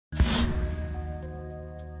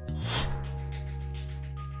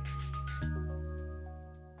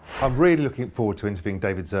I'm really looking forward to interviewing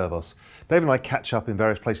David Zervos. David and I catch up in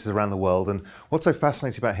various places around the world, and what's so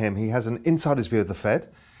fascinating about him, he has an insider's view of the Fed.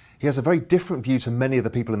 He has a very different view to many of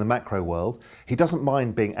the people in the macro world. He doesn't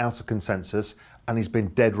mind being out of consensus, and he's been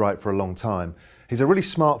dead right for a long time. He's a really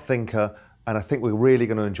smart thinker, and I think we're really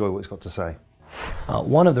going to enjoy what he's got to say.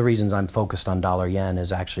 One of the reasons I'm focused on dollar yen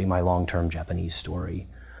is actually my long-term Japanese story,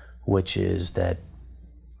 which is that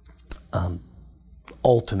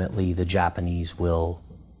ultimately the Japanese will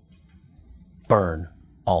burn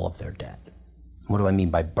all of their debt. What do I mean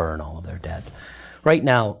by burn all of their debt? Right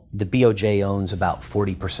now, the BOJ owns about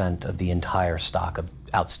 40% of the entire stock of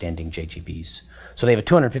outstanding JGBs. So they have a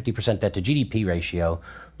 250% debt to GDP ratio,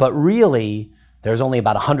 but really there's only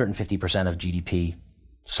about 150% of GDP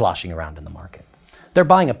sloshing around in the market. They're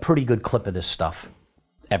buying a pretty good clip of this stuff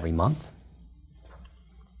every month.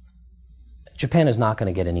 Japan is not going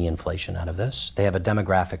to get any inflation out of this. They have a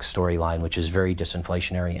demographic storyline which is very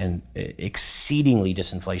disinflationary and exceedingly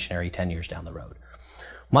disinflationary 10 years down the road.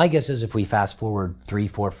 My guess is if we fast forward 3,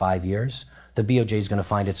 4, 5 years, the BOJ is going to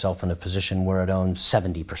find itself in a position where it owns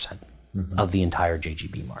 70% of the entire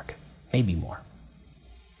JGB market, maybe more.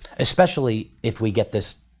 Especially if we get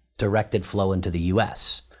this directed flow into the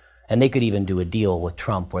US. And they could even do a deal with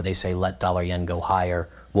Trump where they say, let dollar yen go higher,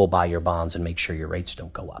 we'll buy your bonds and make sure your rates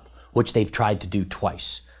don't go up, which they've tried to do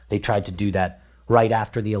twice. They tried to do that right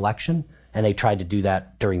after the election, and they tried to do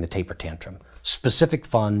that during the taper tantrum. Specific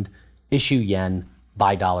fund, issue yen,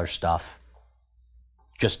 buy dollar stuff.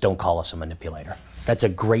 Just don't call us a manipulator. That's a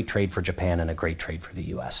great trade for Japan and a great trade for the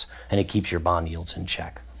US. And it keeps your bond yields in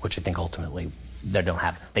check, which I think ultimately they don't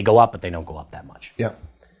have. They go up, but they don't go up that much. Yeah.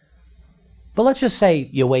 But let's just say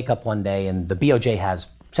you wake up one day and the BOJ has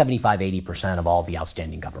 75, 80% of all the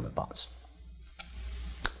outstanding government bonds.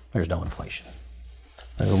 There's no inflation.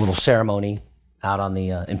 There's a little ceremony out on the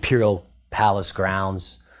Imperial Palace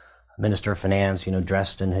grounds. Minister of Finance,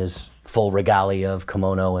 dressed in his full regalia of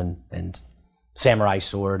kimono and samurai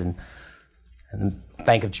sword, and the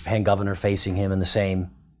Bank of Japan governor facing him in the same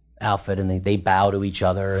outfit, and they bow to each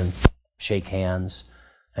other and shake hands.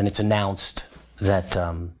 And it's announced that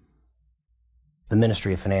the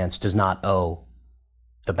Ministry of Finance does not owe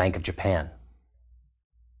the Bank of Japan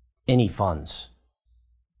any funds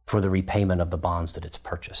for the repayment of the bonds that it's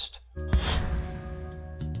purchased.